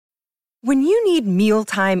When you need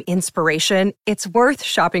mealtime inspiration, it's worth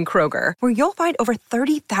shopping Kroger, where you'll find over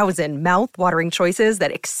 30,000 mouth-watering choices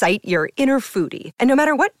that excite your inner foodie. And no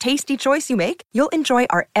matter what tasty choice you make, you'll enjoy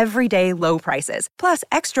our everyday low prices, plus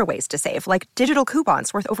extra ways to save, like digital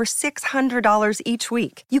coupons worth over $600 each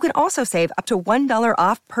week. You can also save up to $1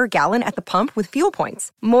 off per gallon at the pump with fuel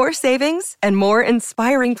points. More savings and more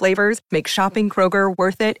inspiring flavors make shopping Kroger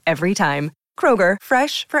worth it every time. Kroger,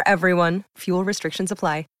 fresh for everyone. Fuel restrictions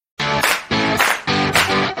apply.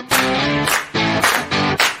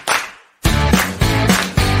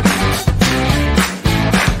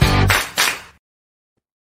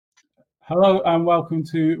 Hello and welcome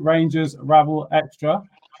to Rangers Rabble Extra.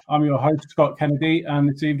 I'm your host, Scott Kennedy, and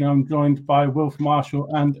this evening I'm joined by Wilf Marshall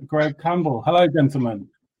and Greg Campbell. Hello, gentlemen.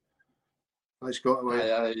 Hi, Scott. How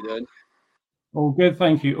are you doing? All good,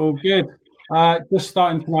 thank you. All good. Just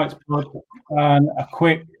starting tonight's pod, and a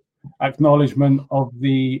quick acknowledgement of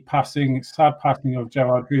the sad passing of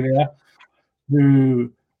Gerard Houllier,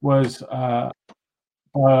 who was, by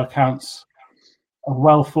all accounts, a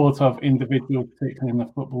well thought of individual, particularly in the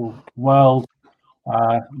football world,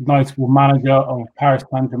 notable manager of Paris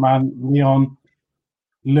Saint-Germain, Lyon,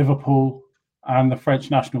 Liverpool, and the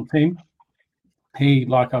French national team. He,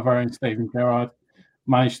 like our very own Steven Gerrard,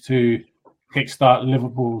 managed to kickstart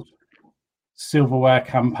Liverpool's silverware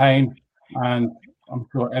campaign, and I'm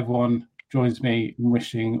sure everyone joins me in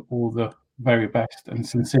wishing all the very best and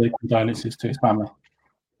sincere condolences to his family.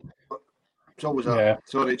 It's always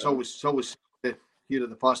it's always hear of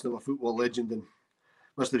the passing of a football legend, and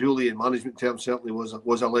Mr. Houllier in management terms certainly was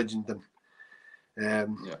a legend,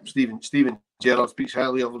 and Steven Gerrard speaks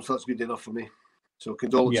highly of him, so that's good enough for me. So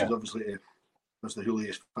condolences, obviously, to Mr.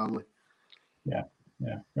 Houlier's family. Yeah,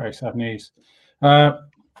 very sad news.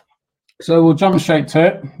 So we'll jump straight to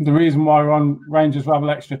it. The reason why we're on Rangers Rabble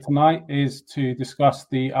Extra tonight is to discuss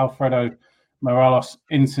the Alfredo Morelos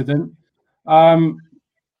incident.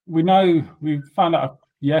 We found out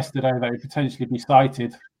yesterday that he potentially be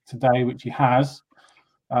cited today, which he has.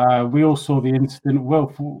 We all saw the incident.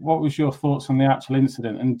 Wilf, what was your thoughts on the actual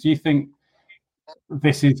incident? And do you think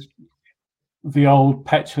this is the old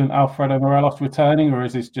petulant Alfredo Morelos returning, or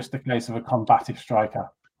is this just a case of a combative striker?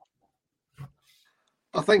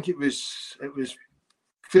 I think it was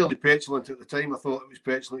fairly petulant at the time. I thought it was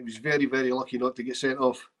petulant. He was very, very lucky not to get sent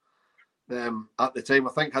off at the time.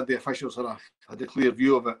 I think had the officials had a clear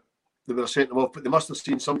view of it, they would have sent him off, but they must have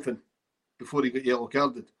seen something before he got yellow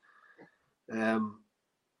carded. I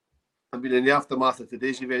mean, in the aftermath of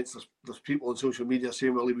today's events, there's people on social media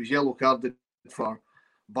saying, well, he was yellow carded for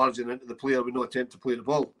barging into the player with no attempt to play the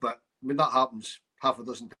ball. But I mean, that happens half a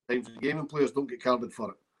dozen times in the game, and players don't get carded for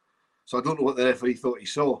it. So I don't know what the referee thought he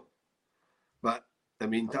saw. But I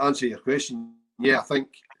mean, to answer your question, yeah, I think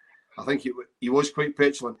he was quite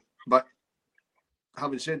petulant. But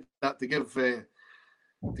having said that, to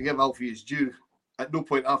give Alfie his due, at no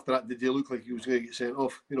point after that did he look like he was going to get sent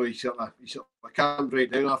off. You know, he sort of calmed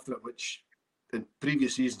right down after it, which in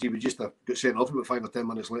previous seasons he would just have got sent off about 5 or 10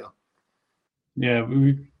 minutes later. Yeah,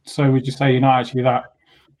 so would you say you're not actually that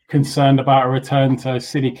concerned about a return to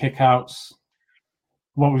city kickouts,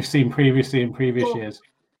 what we've seen previously in previous years?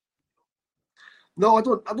 No, I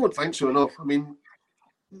don't think so. No, I mean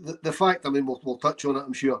the fact. I mean, we'll touch on it,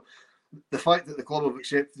 I'm sure. The fact that the club have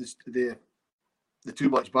accepted the too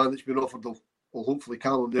much ban that's been offered will hopefully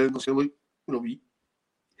calm them down. They'll say, look, you know,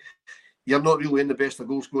 you're not really in the best of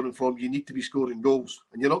goal scoring form. You need to be scoring goals,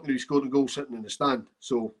 and you're not going to be scoring goals sitting in the stand.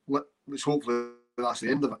 So let's hopefully that's the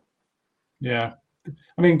end of it. Yeah,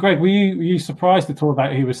 I mean, Greg, were you surprised at all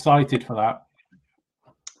that he was cited for that?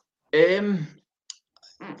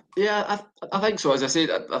 Yeah, I think so. As I said,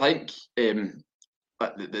 I think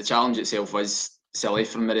the challenge itself was silly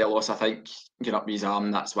from Morelos. I think getting up his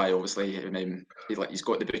arm, that's why obviously he's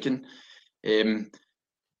got the booking.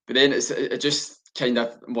 But then it just kind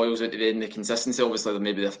of boils into the consistency. Obviously,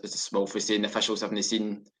 maybe it's Wolf was saying the officials haven't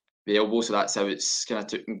seen the elbow, so that's how it's kind of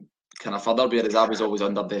taken further. Whereas I was always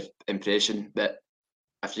under the impression that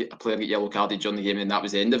if a player get yellow carded during the game, and that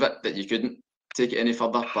was the end of it, that you couldn't take it any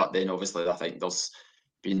further. But then obviously I think there's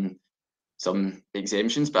been some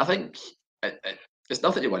exemptions, but I think it's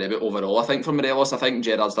nothing to worry about overall. I think for Morelos, I think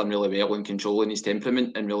Gerrard's done really well in controlling his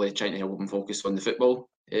temperament and really trying to help him focus on the football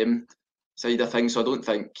side of things. So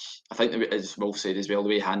I think as Wolf said as well, the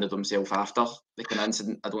way he handled himself after the kind of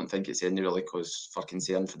incident, I don't think it's any really cause for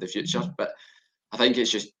concern for the future. But I think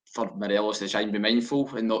it's just for Morelos to try and be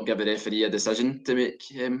mindful and not give the referee a decision to make.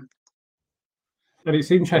 But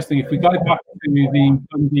it's interesting, if we go back to the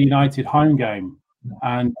Dundee United home game,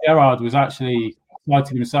 and Gerrard was actually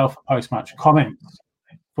citing himself for post-match comments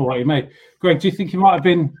for what he made. Greg, do you think he might have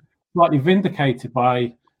been slightly vindicated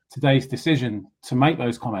by today's decision to make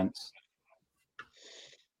those comments?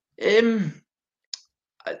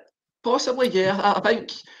 Possibly, yeah. I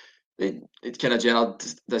think it kind of Gerard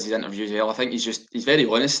does his interviews well. I think he's very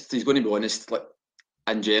honest. He's going to be honest, like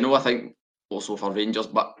in general. I think also for Rangers,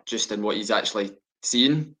 but just in what he's actually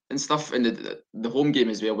seen and stuff. And the home game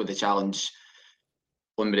as well with the challenge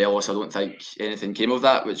on Morelos, I don't think anything came of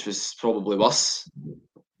that, which was probably worse.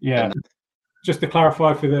 Yeah. Just to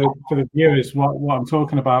clarify for the viewers what I'm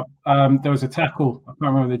talking about, there was a tackle. I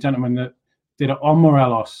can't remember the gentleman that did it on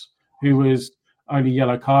Morelos, who was only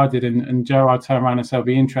yellow carded, and Gerard turned around and said, "I'd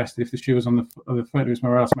be interested if the shoe was on the foot. It was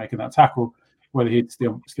Morelos making that tackle, whether he'd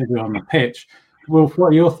still be on the pitch." Wolf, what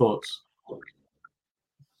are your thoughts?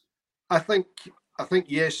 I think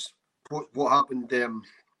yes. What happened?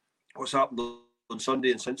 What's happened on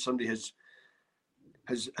Sunday, and since Sunday has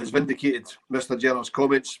vindicated Mr. Gerrard's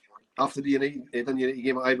comments after the United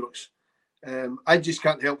game at Ibrox. I just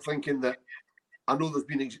can't help thinking that I know there's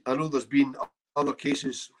been other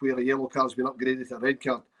cases where a yellow card's been upgraded to a red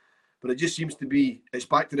card, but it just seems to be it's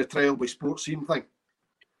back to the trial by sports scene thing.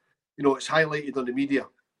 You know, it's highlighted on the media.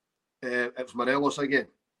 It's Morelos again,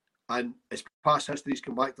 and his past history's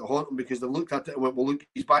come back to haunt him because they looked at it and went, "Well, look,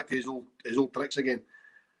 he's back to his old tricks again."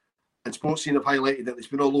 And sports scene have highlighted that it's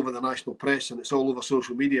been all over the national press and it's all over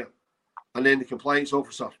social media, and then the compliance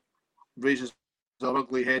officer raises their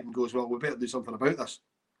ugly head and goes, "Well, we better do something about this."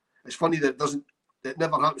 It's funny that it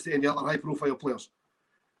never happens to any other high-profile players.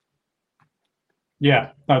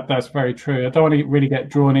 Yeah, that's very true. I don't want to really get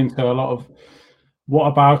drawn into a lot of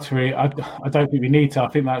whataboutery. I don't think we need to. I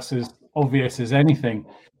think that's as obvious as anything.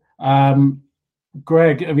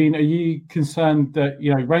 Greg, I mean, are you concerned that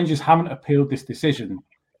Rangers haven't appealed this decision?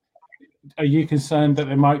 Are you concerned that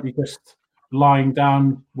they might be just lying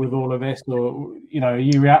down with all of this, or are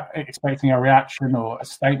you expecting a reaction or a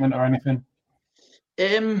statement or anything?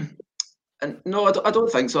 No, I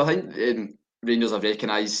don't think so. I think Rangers have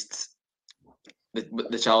recognised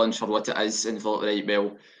the challenge for what it is and thought, right,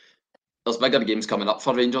 well, there's bigger games coming up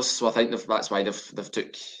for Rangers, so I think that's why they've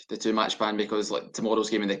took the 2-match ban, because like tomorrow's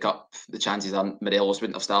game in the Cup, the chances are Morelos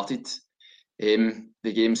wouldn't have started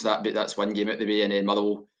the game, so that's one game out the way, and then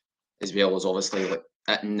Motherwell, as well as obviously like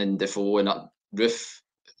Itten and Defoe and Roof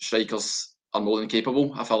strikers are more than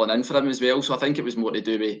capable of filling in for him as well. So I think it was more to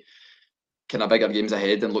do with kind of bigger games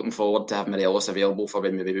ahead and looking forward to have Morelos available for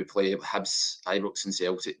when maybe we play Hibs, Ibrox and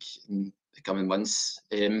Celtic in the coming months.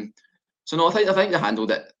 So no, I think they handled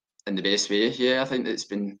it in the best way. Yeah, I think it's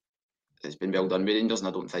been well done with Rangers, and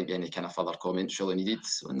I don't think any kind of further comments really needed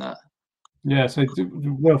on that. Yeah, so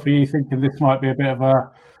well, for you thinking this might be a bit of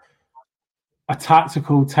a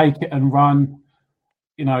tactical take it and run,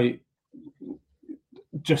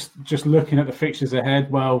 just looking at the fixtures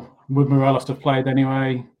ahead. Well, would Morelos have played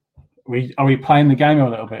anyway? Are we playing the game a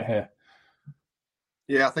little bit here?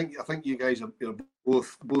 Yeah, I think you guys are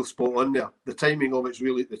both spot on there. The timing of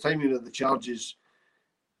the charge is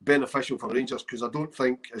beneficial for Rangers, because I don't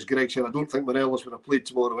think, as Greg said, Morelos would have played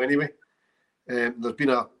tomorrow anyway. There's been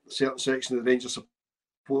a certain section of the Rangers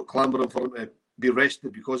support clamouring for him to be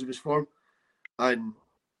rested because of his form, and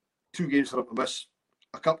 2 games for him to miss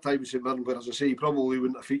a cup tie with St Mirren, where, as I say, he probably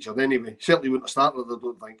wouldn't have featured anyway. Certainly wouldn't have started, I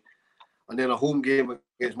don't think. And then a home game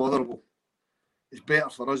against Motherwell. It's better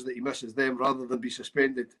for us that he misses them rather than be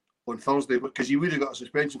suspended on Thursday, because he would have got a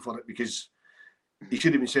suspension for it, because he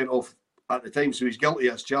should have been sent off at the time. So he's guilty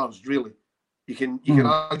as charged, really. You can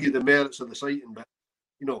argue the merits of the citing, but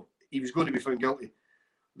he was going to be found guilty.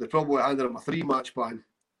 They probably handed him a 3-match ban,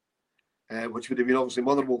 which would have been obviously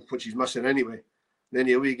Motherwell, which he's missing anyway. Then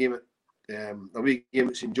the away game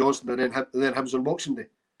at St Johnstone, and then Hibs on Boxing Day.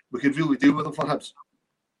 We could really do with him for Hibs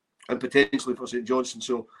and potentially for St Johnstone.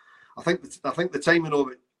 So I think the timing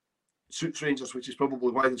of it suits Rangers, which is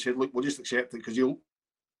probably why they said, "Look, we'll just accept it, because you'll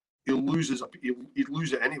lose you'd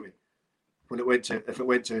lose it anyway if it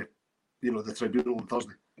went to the tribunal on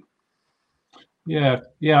Thursday." Yeah,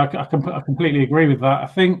 I completely agree with that. I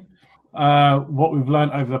think what we've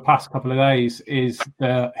learned over the past couple of days is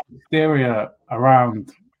the hysteria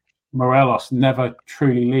around Morelos never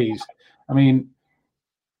truly leaves. I mean,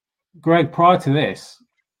 Greg, prior to this,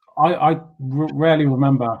 I rarely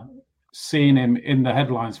remember seeing him in the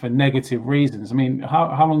headlines for negative reasons. I mean,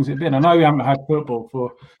 how long has it been? I know we haven't had football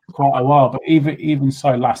for quite a while, but even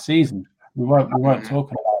so, last season we weren't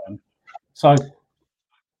talking about him. So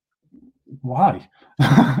why?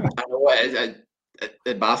 I know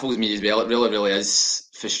it baffles me as well. It really, really is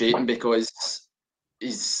frustrating, because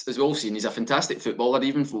as we've all seen, he's a fantastic footballer.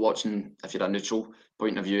 Even for watching, if you're a neutral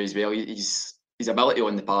point of view as well, he's his ability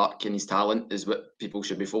on the park and his talent is what people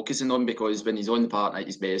should be focusing on, because when he's on the park at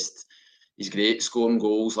his best, he's great, scoring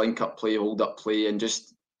goals, link-up play, hold-up play, and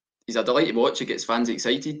just he's a delight to watch. It gets fans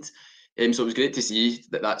excited. So it was great to see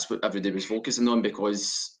that that's what everybody was focusing on,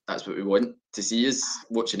 because that's what we want to see is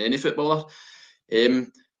watching any footballer.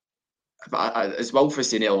 But as Wilf was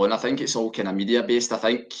saying earlier on, I think it's all kind of media-based. I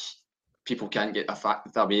think people can't get the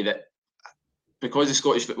fact that way that because the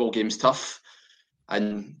Scottish football game's tough,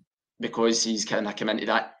 and because he's kind of come into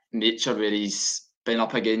that nature where he's been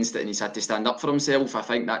up against it and he's had to stand up for himself, I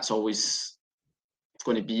think that's always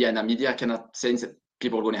going to be in a media kind of sense that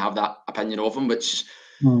people are going to have that opinion of him, which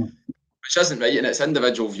isn't right, and it's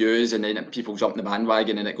individual views, and then people jump the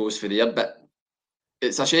bandwagon and it goes for there. But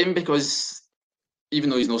it's a shame, because even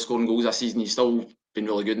though he's not scoring goals this season, he's still been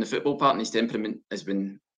really good in the football part, and his temperament has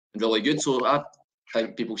been really good. So I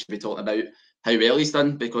think people should be talking about how well he's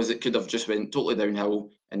done, because it could have just went totally downhill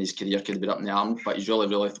and his career could have been up in the arm, but he's really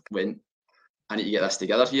went, I need to get this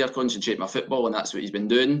together here, concentrate my football, and that's what he's been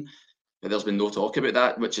doing. But there's been no talk about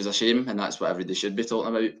that, which is a shame, and that's what everybody should be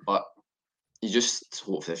talking about. But you just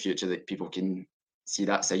hope for the future that people can see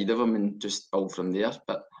that side of him and just build from there.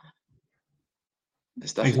 But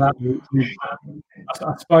it's difficult. Exactly.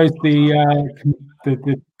 I suppose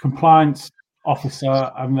the compliance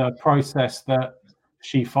officer and the process that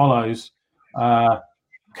she follows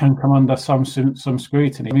can come under some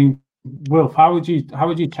scrutiny. I mean, Wilf, how would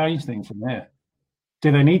you change things from there?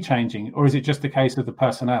 Do they need changing, or is it just a case of the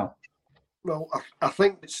personnel? Well, I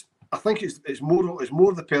think it's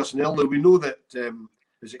more the personnel. Though we know that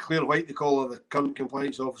is it Claire White, they call her, the current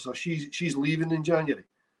compliance officer. She's leaving in January.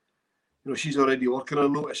 You know, she's already working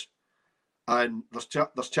on notice, and there's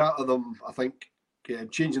chat of them, I think,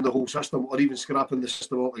 changing the whole system or even scrapping the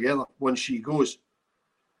system altogether when she goes.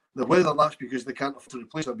 Now, whether that's because they can't afford to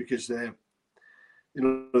replace her because you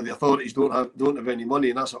know, the authorities don't have any money,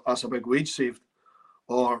 and that's a big wage saved,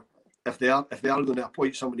 or if they are going to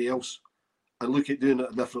appoint somebody else and look at doing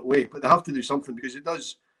it a different way. But they have to do something, because it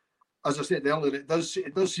does, as I said earlier, it does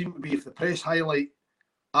seem to be, if the press highlight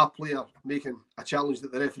a player making a challenge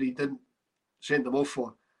that the referee didn't send them off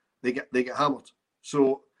for, they get hammered.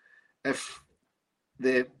 So if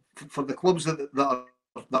for the clubs that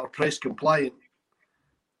are press compliant,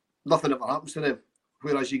 nothing ever happens to them.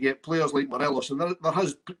 Whereas you get players like Morelos, and there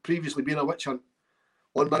has previously been a witch hunt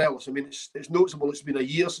on Morelos. I mean, it's noticeable. It's been a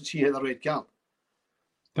year since he had a red card.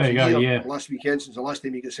 There you go. Yeah. Last weekend since the last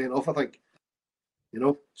time he got sent off, I think. You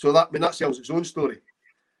know, so that tells its own story.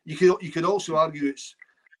 You could also argue it's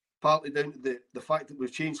partly down to the fact that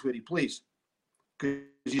we've changed where he plays, because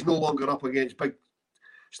he's no longer up against big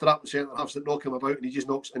strapping centre halves that knock him about, and he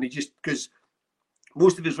just because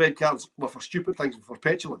most of his red cards were for stupid things, for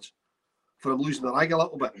petulance, for him losing the rag a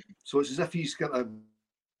little bit. So it's as if he's kind of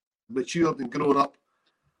matured and grown up,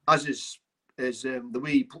 as is the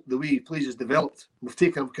way he plays has developed. We've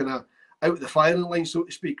taken him kind of out of the firing line, so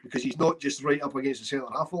to speak, because he's not just right up against the centre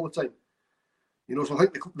half all the time. You know, so I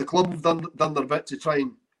think the club have done their bit to try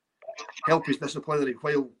and help his disciplinary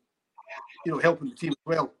while, you know, helping the team as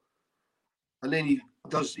well. And then he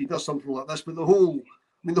does something like this. But the whole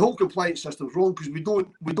compliance system's wrong, because we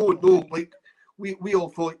don't know. Like we all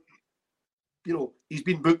thought, you know, he's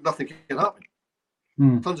been booked, nothing can happen.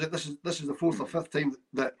 Turns out this is the fourth or fifth time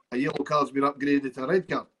that a yellow card's been upgraded to a red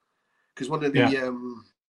card, because one of the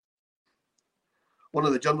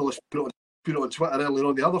journalists put it on Twitter earlier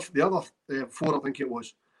on. The other four, I think it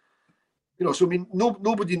was. You know, so I mean,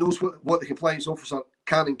 nobody knows what the compliance officer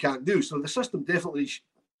can and can't do. So the system definitely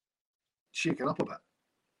shaken up a bit.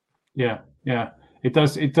 Yeah, it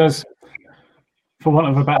does. For want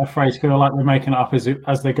of a better phrase, feel like they're making it up as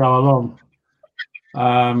they go along.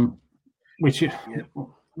 Which, you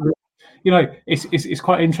know, it's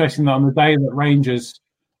quite interesting that on the day that Rangers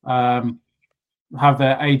have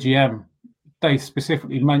their AGM, they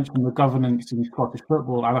specifically mention the governance in Scottish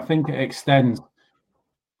football, and I think it extends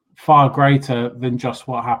far greater than just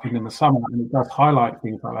what happened in the summer, and it does highlight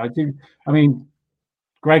things like that. I mean,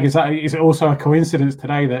 Greg, is it also a coincidence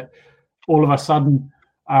today that all of a sudden,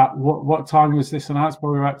 what time was this announced? We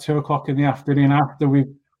were at 2:00 in the afternoon after we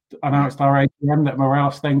announced our AGM, that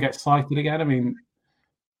Morelos then gets cited again? I mean,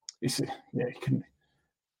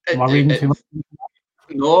 am I reading too much?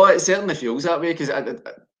 No, it certainly feels that way, because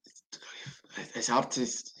it's hard to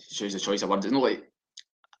choose a choice of words. It's not like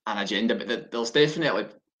an agenda, but there's definitely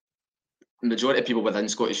the majority of people within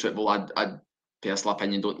Scottish football, I personal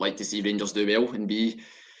opinion, don't like to see Rangers do well and be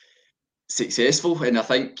successful. And I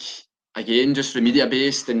think, again, just for media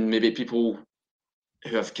based and maybe people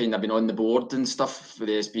who have kind of been on the board and stuff for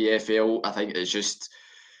the SPFL, I think it's just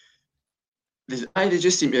they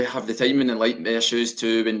just seem to have the timing and like their shoes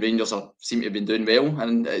too when Rangers seem to have been doing well,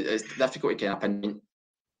 and it's difficult to kind of pinpoint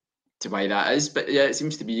to why that is. But yeah, it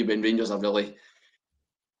seems to be when Rangers are really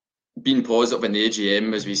being positive in the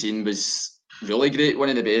AGM, as we've seen, was really great. One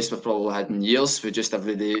of the best we've probably had in years, with just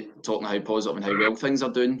every day talking how positive and how well things are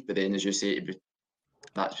doing. But then, as you say,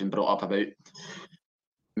 that's been brought up about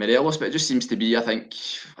Morelos, but it just seems to be, I think,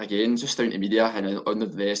 again, just down to media and under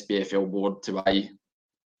the SPFL board to why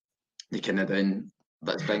they kind of then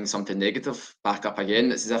let's bring something negative back up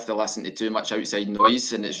again. It's as if they listen to too much outside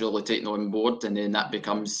noise and it's really taken on board, and then that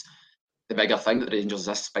becomes the bigger thing that the Rangers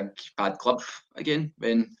are this big bad club again,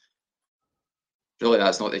 when really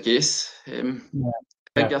that's not the case.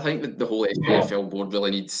 I think that the whole SPFL board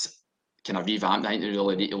really needs kind of revamped. I think they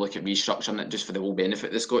really need to look at restructuring it just for the whole benefit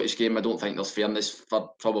of the Scottish game. I don't think there's fairness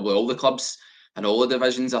for probably all the clubs and all the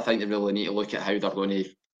divisions. I think they really need to look at how they're going to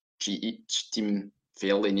treat each team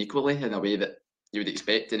fairly and equally in a way that you would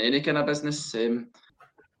expect in any kind of business.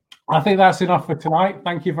 I think that's enough for tonight.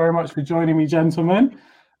 Thank you very much for joining me, gentlemen.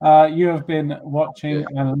 You have been watching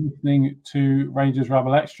and listening to Rangers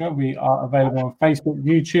Rabble Extra. We are available on Facebook,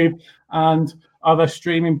 YouTube, and other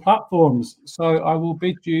streaming platforms. So I will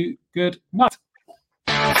bid you good night.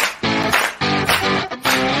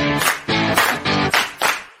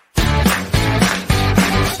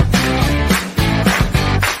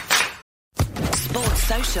 Sports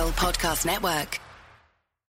Social Podcast Network.